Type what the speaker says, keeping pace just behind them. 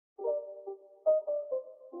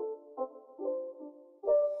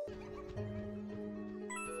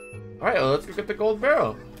Alright, well, let's go get the gold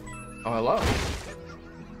barrel. Oh, hello.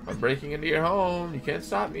 I'm breaking into your home. You can't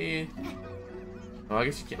stop me. Oh, I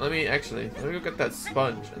guess you can't. Let me go get that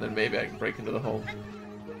sponge, and then maybe I can break into the home.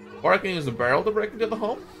 Or I can use the barrel to break into the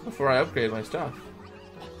home before I upgrade my stuff.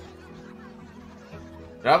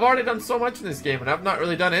 But I've already done so much in this game, and I've not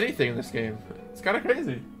really done anything in this game. It's kind of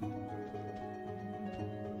crazy.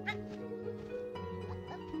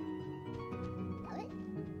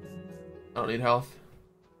 I don't need health.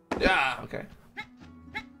 Yeah, okay.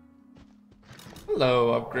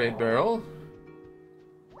 Hello, upgrade barrel.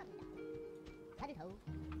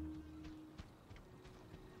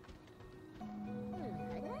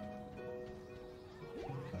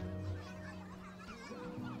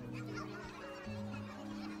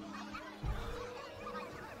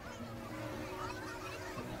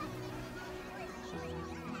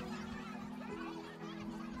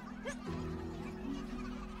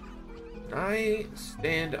 Can I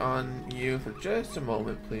stand on you for just a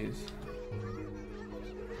moment, please?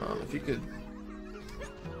 If you could.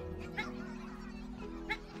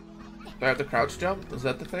 Do I have to crouch jump? Is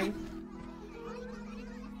that the thing?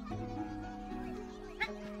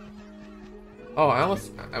 Oh, I'm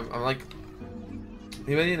like,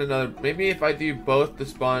 maybe I need another, maybe if I do both the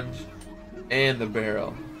sponge and the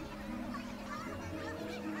barrel.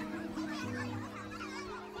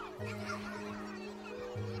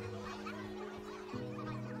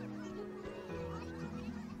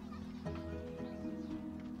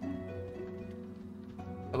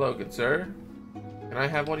 Hello, good sir. Can I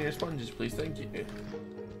have one of your sponges, please? Thank you.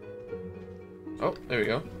 Oh, there we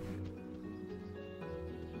go.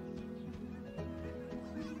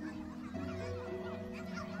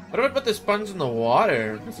 What if I put the sponge in the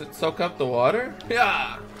water? Does it soak up the water?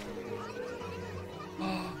 Yeah!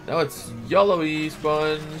 Now it's yellowy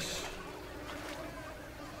sponge.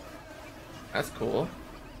 That's cool.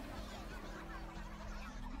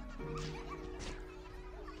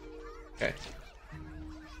 Okay.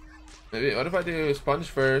 Maybe, what if I do sponge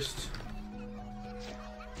first?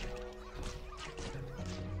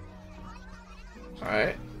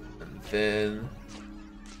 Alright. And then...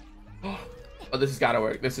 Oh, this has gotta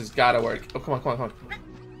work. This has gotta work. Oh, come on, come on, come on.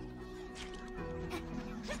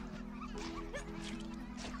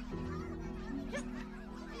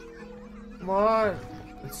 Come on.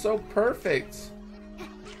 It's so perfect.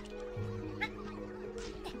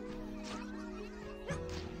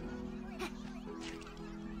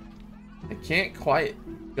 I can't quite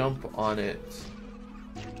jump on it.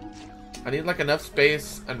 I need like enough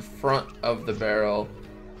space in front of the barrel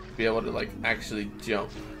to be able to like actually jump.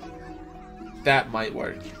 That might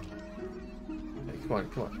work. Okay, come on,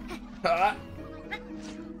 come on. Ah!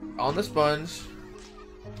 On the sponge.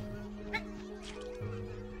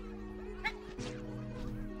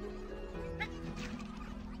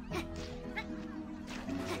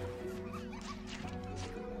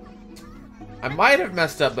 I might have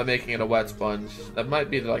messed up by making it a wet sponge. That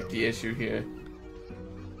might be like the issue here.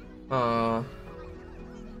 Let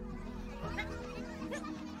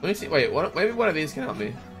me see. Wait, maybe one of these can help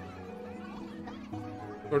me.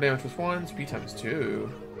 Sword damage plus 1, speed times 2.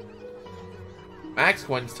 Max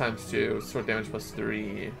coins times 2, sword damage plus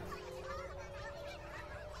 3.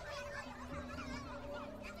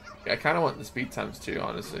 I kind of want the speed times 2,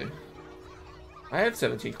 honestly. I have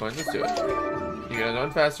 17 coins, let's do it. You can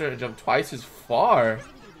run faster and jump twice as far.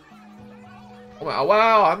 Oh my,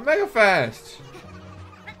 wow, I'm mega fast.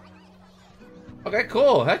 Okay,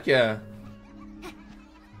 cool, heck yeah.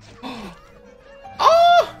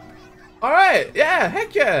 Oh! Alright, yeah,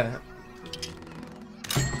 heck yeah.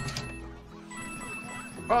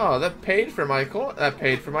 Oh, that paid for my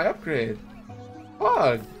upgrade.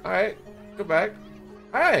 Oh, alright, go back.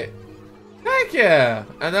 Alright. Heck yeah!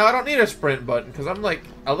 And now I don't need a sprint button because I'm like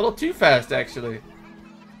a little too fast actually.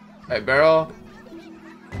 Alright, barrel.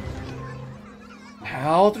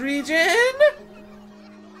 Health regen?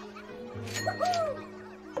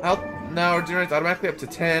 Health now regenerates automatically up to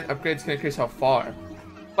 10. Upgrades can increase how far.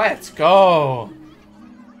 Let's go!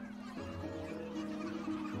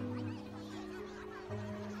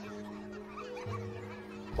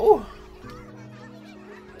 Oh!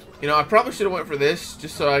 You know, I probably should have went for this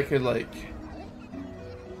just so I could like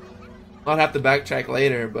not have to backtrack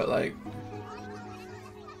later, but like,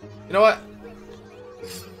 you know what?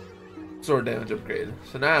 Sword damage upgrade.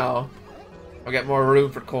 So now I'll get more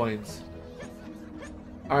room for coins.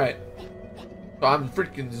 Alright. So I'm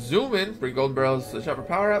freaking zooming. 3 golden barrels to shop for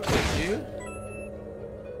power up. Thank you.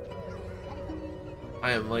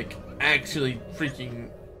 I am like actually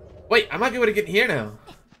freaking. Wait, I might be able to get in here now.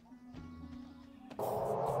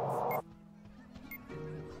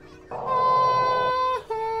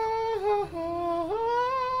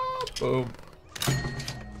 Boom.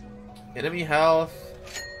 Enemy health.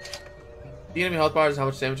 The enemy health bar is how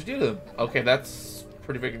much damage you do to them. Okay, that's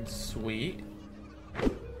pretty freaking sweet.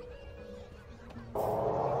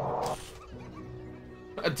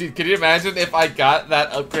 Dude, can you imagine if I got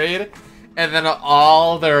that upgrade and then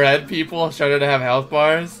all the red people started to have health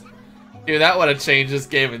bars? Dude, that would have changed this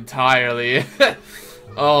game entirely.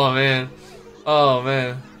 Oh, man. Oh,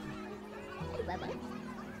 man.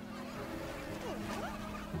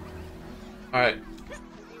 Alright.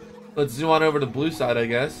 Let's zoom on over to the blue side, I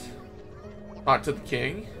guess. Talk to the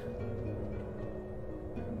king.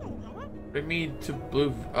 Bring me to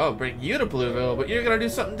Blue... Oh, bring you to Blueville, but you're gonna do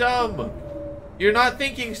something dumb. You're not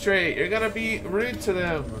thinking straight. You're gonna be rude to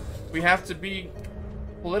them. We have to be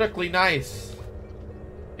politically nice.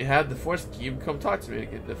 You have the Force Cube. Come talk to me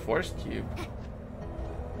again. The Force Cube.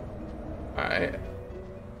 Alright.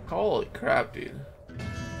 Holy crap, dude.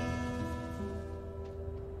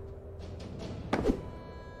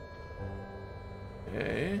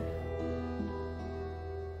 Okay.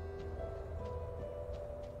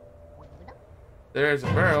 There's a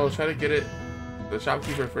barrel. Try to get it. The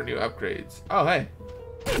shopkeeper for new upgrades. Oh, hey.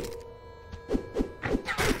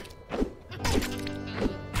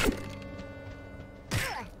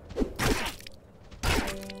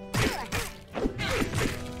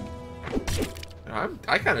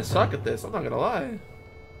 I kind of suck at this. I'm not gonna lie.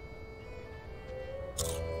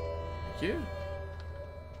 Thank you.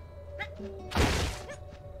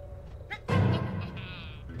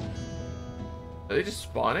 Are they just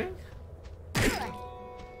spawning?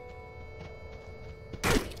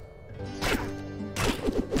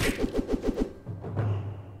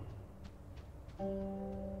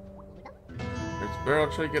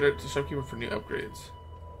 Barrel, try to get it to shopkeeper for new upgrades.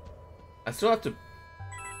 I still have to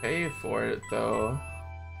pay for it though.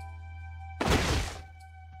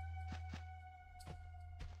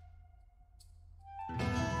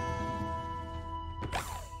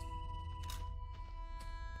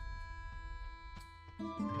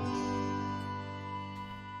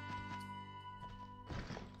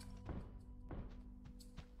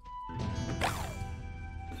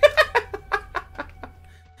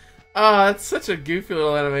 Oh, it's such a goofy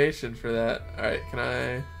little animation for that. Alright, can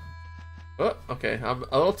I... Oh, okay. I'm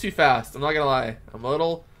a little too fast. I'm not gonna lie. I'm a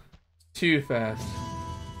little too fast.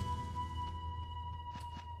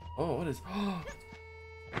 Oh, what is... Oh!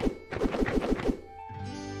 I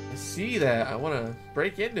see that. I want to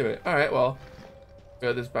break into it. Alright, well.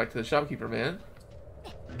 Go this back to the shopkeeper, man.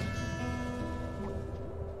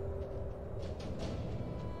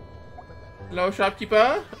 Hello,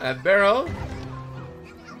 shopkeeper. A barrel.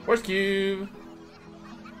 Force Cube!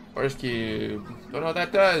 Force Cube. Don't know what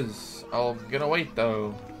that does. I'm gonna wait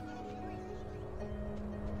though.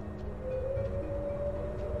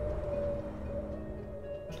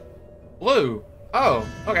 Blue! Oh,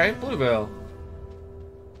 okay, Blueville.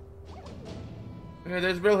 Okay,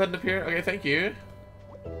 there's a barrel heading up here. Okay, thank you.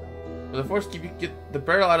 With the Force Cube, you can get the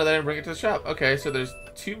barrel out of there and bring it to the shop. Okay, so there's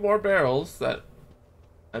 2 more barrels that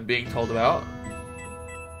I'm being told about.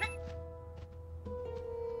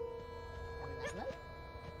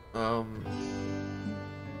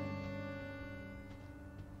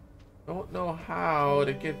 Don't know how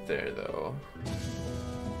to get there though.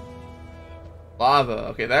 Lava.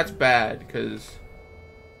 Okay, that's bad because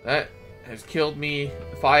that has killed me.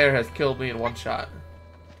 Fire has killed me in 1 shot.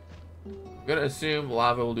 I'm gonna assume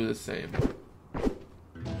lava will do the same.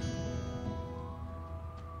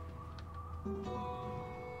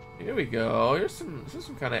 Here we go. Here's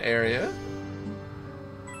some kind of area.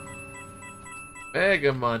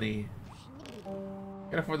 Mega money.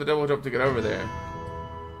 Can't afford the double jump to get over there.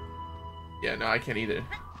 Yeah, no, I can't either.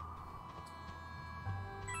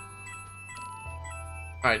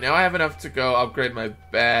 Alright, now I have enough to go upgrade my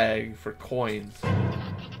bag for coins.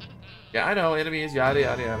 Yeah, I know, enemies, yada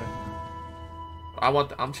yada yada.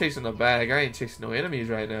 I'm chasing the bag. I ain't chasing no enemies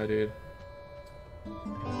right now, dude.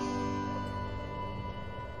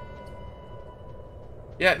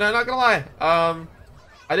 Yeah, no, not gonna lie.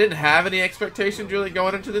 I didn't have any expectations really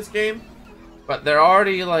going into this game. But they're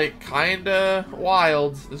already, like, kinda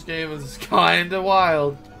wild. This game is kinda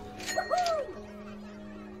wild.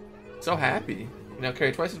 So happy. You now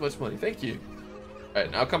carry twice as much money. Thank you.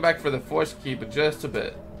 Alright, now I'll come back for the Force Keep in just a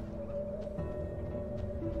bit.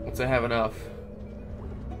 Once I have enough.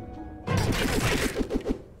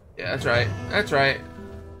 Yeah, that's right. That's right.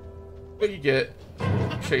 What you get?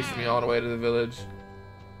 Chasing me all the way to the village.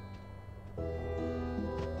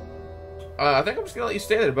 I think I'm just gonna let you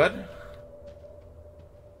stay there, bud.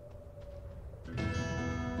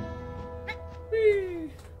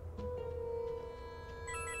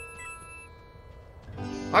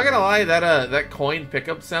 Not gonna lie, that coin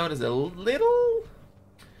pickup sound is a little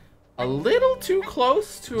too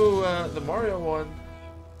close to the Mario one.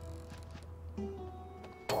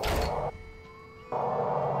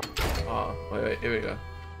 Oh, wait, here we go.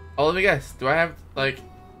 Oh, let me guess. Do I have like?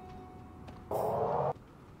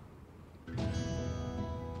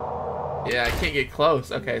 Yeah, I can't get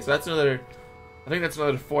close. Okay, so that's another. I think that's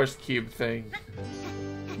another force cube thing.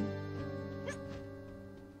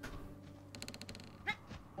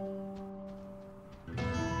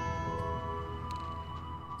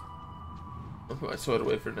 I'll put my sword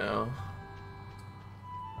away for now.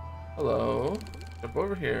 Hello. Jump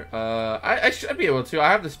over here. I should be able to.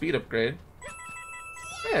 I have the speed upgrade.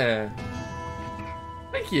 Yeah.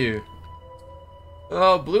 Thank you.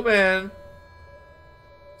 Oh, blue man.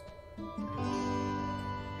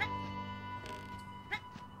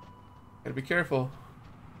 Gotta be careful.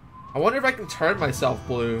 I wonder if I can turn myself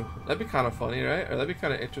blue. That'd be kind of funny, right? Or that'd be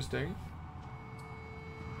kind of interesting.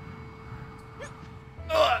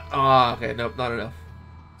 Ah, okay, nope, not enough.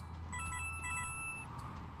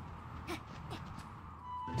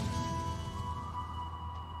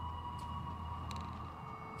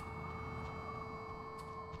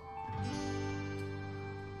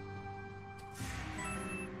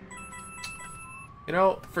 You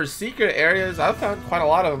know, for secret areas, I've found quite a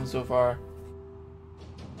lot of them so far.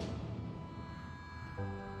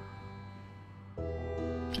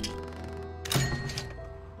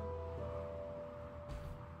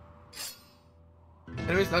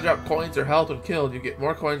 Enemies now drop coins or health when killed. You get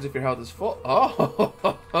more coins if your health is full. Oh,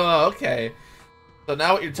 okay. So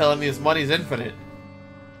now what you're telling me is money's infinite.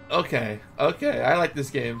 Okay, okay. I like this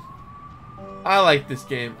game. I like this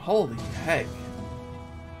game. Holy heck.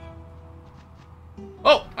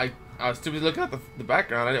 Oh, I was too busy looking at the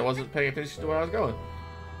background. I wasn't paying attention to where I was going.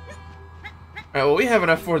 Alright, well, we have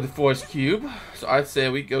enough for the force cube, so I'd say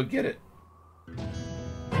we go get it.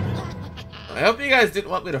 I hope you guys didn't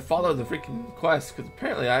want me to follow the freaking quest, because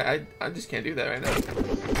apparently I just can't do that right now.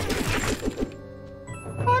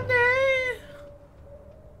 Oh,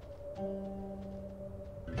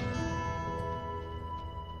 no.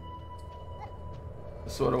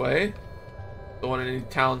 Sort of way. Don't want any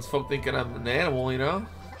townsfolk thinking I'm an animal, you know?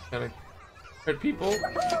 Gonna hurt people.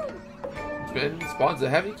 Spin spawns a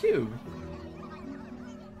heavy cube.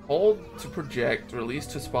 Hold to project, release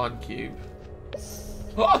to spawn cube.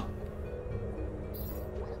 Ah!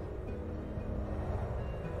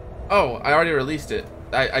 Oh, I already released it.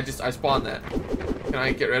 I spawned that. Can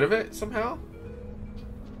I get rid of it somehow?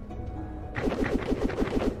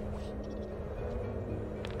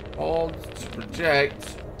 Hold to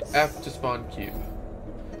project, F to spawn cube.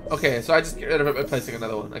 Okay, so I just get rid of it by placing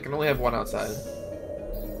another one. I can only have one outside.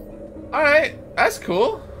 Alright, that's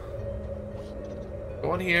cool.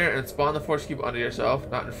 Go in here and spawn the force cube under yourself.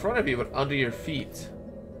 Not in front of you, but under your feet.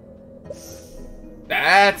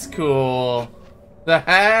 That's cool.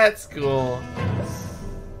 That's cool.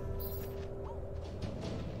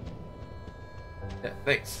 Yeah,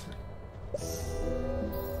 thanks.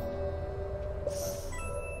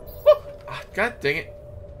 Ah, God dang it.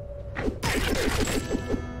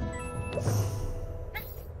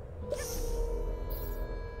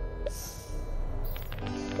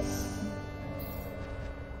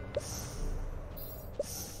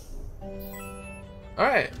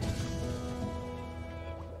 Alright.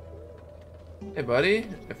 Hey buddy,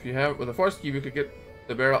 if you have with a force cube you could get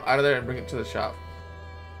the barrel out of there and bring it to the shop.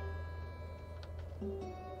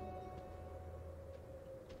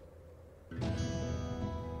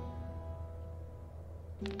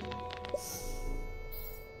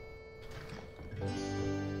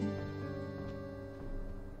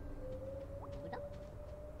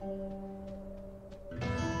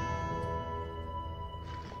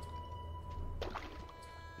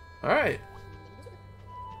 Alright.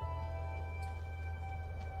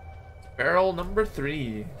 Barrel number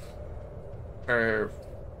 3. Or,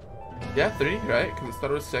 yeah, 3, right? Because it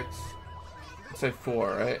started with 6. Let's say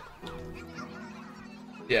 4, right?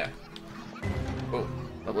 Yeah. Oh,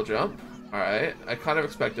 double jump. Alright. I kind of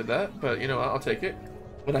expected that, but you know what? I'll take it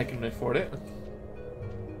when I can afford it.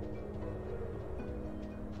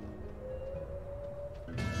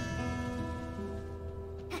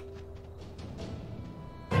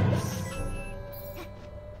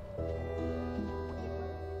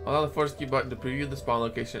 Allow the force key button to preview the spawn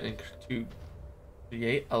location and to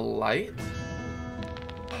create a light.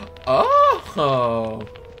 Oh,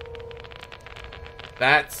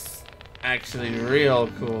 that's actually real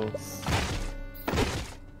cool.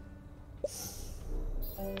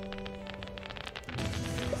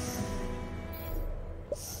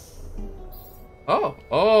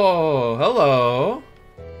 Oh, hello.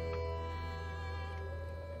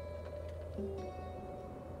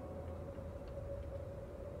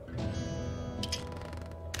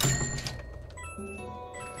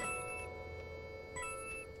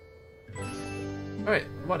 Alright,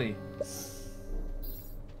 money.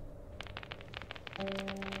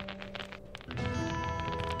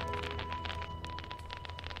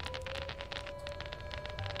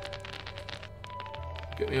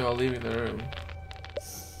 Get me while leaving the room.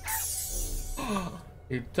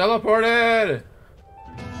 You teleported!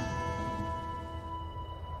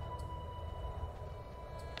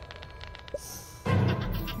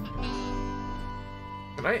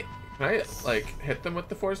 Can I like hit them with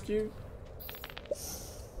the force cube?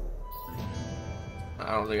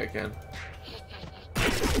 I don't think I can.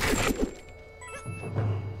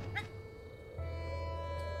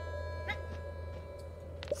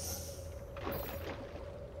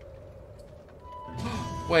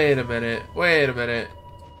 Wait a minute. Wait a minute.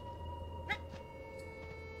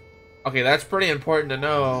 Okay, that's pretty important to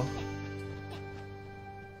know.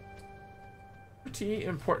 Pretty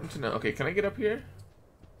important to know. Okay, can I get up here?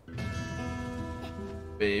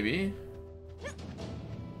 Baby.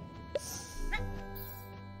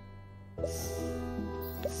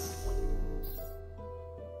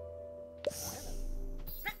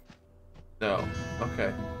 No.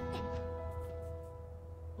 Okay.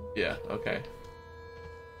 Yeah, okay.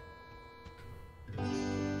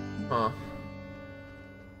 Huh.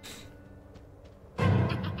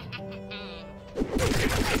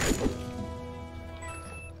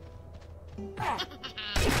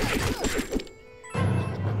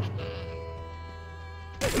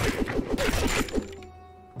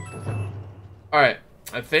 Alright,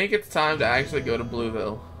 I think it's time to actually go to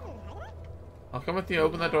Blueville. I'll come with you,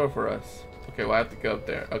 open that door for us. Okay, well I have to go up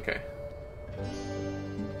there. Okay.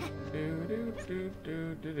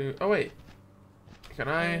 Oh wait. Can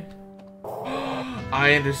I?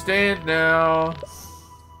 I understand now.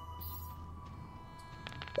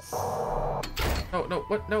 No, no,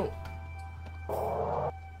 what? No.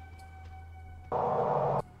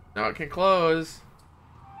 Now it can close.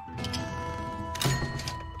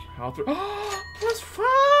 How through? +5.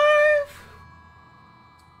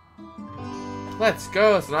 Let's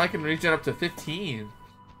go. So now I can reach it up to 15.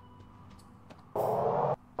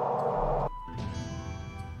 I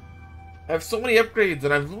have so many upgrades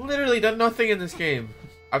and I've literally done nothing in this game.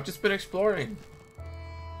 I've just been exploring.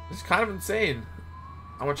 It's kind of insane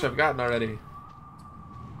how much I've gotten already.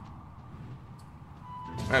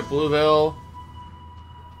 Alright, Blueville.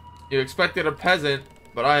 You expected a peasant,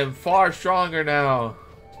 but I am far stronger now.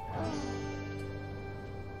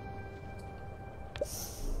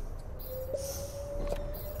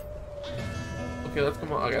 Okay, let's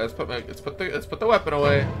come on. Okay, let's put the weapon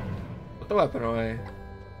away. Put the weapon away.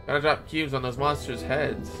 Gotta drop cubes on those monsters'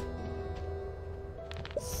 heads.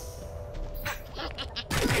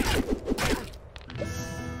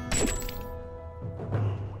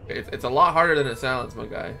 It's a lot harder than it sounds, my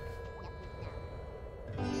guy.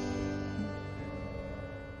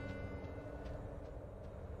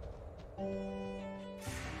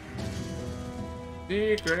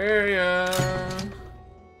 Secret area.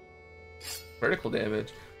 Critical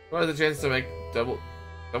damage. What is the chance to make double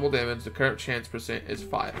damage? The current chance percent is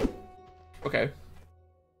 5. Okay.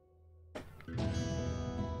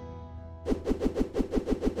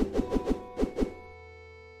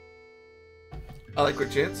 I like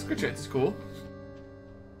crit chance. Crit chance is cool.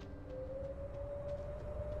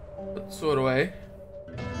 Put the sword away.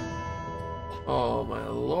 Oh my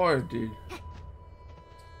lord, dude.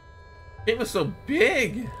 It was so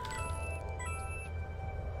big.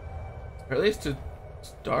 Or at least to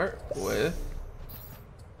start with.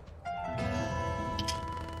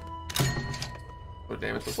 What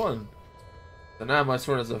damage was 1? So now my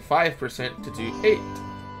sword is a 5% to do 8.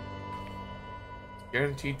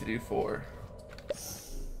 Guaranteed to do 4.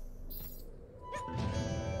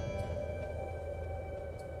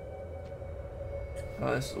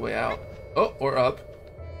 Oh, this is the way out. Oh, or up.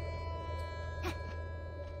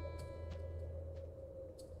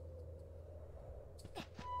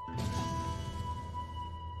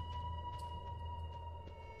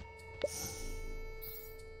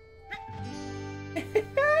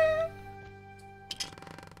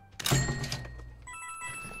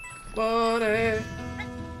 Money.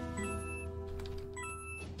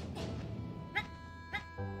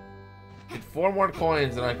 Need 4 more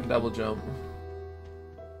coins and I can double jump.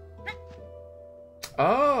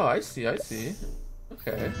 Oh, I see, I see.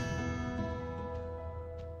 Okay.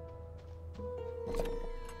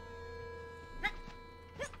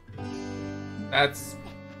 That's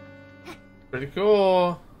pretty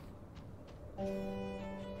cool.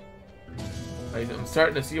 I'm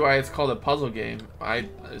starting to see why it's called a puzzle game. I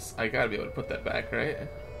gotta be able to put that back, right?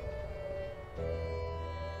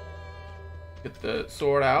 Get the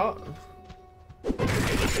sword out.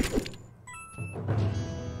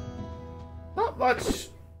 Not much.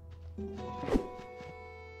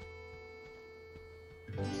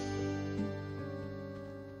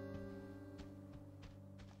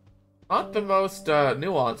 Not the most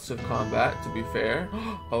nuanced of combat, to be fair.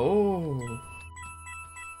 Oh.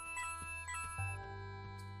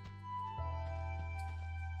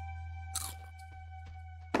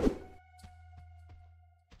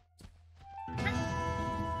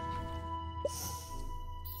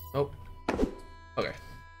 Nope. Okay.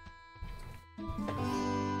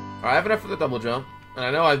 Alright, I have enough for the double jump. And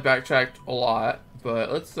I know I've backtracked a lot,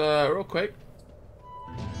 but let's, real quick,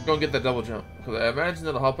 go and get that double jump. Because I imagine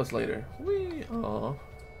it'll help us later. Whee! Aww.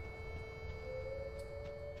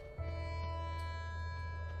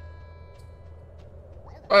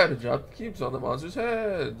 I had to drop the cubes on the monsters'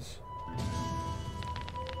 heads.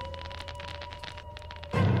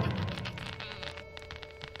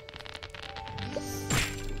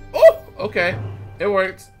 Oh! Okay. It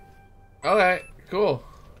worked. Okay, cool.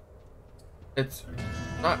 It's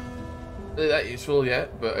not really that useful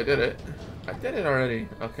yet, but I did it. I did it already.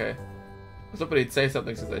 Okay. I was hoping he'd say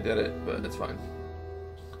something since I did it, but it's fine.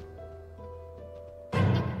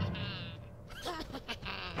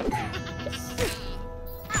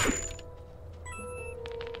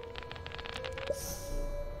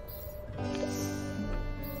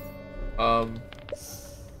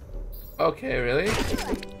 Okay, really?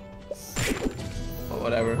 Well,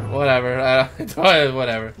 whatever. Whatever.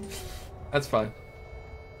 Whatever. That's fine.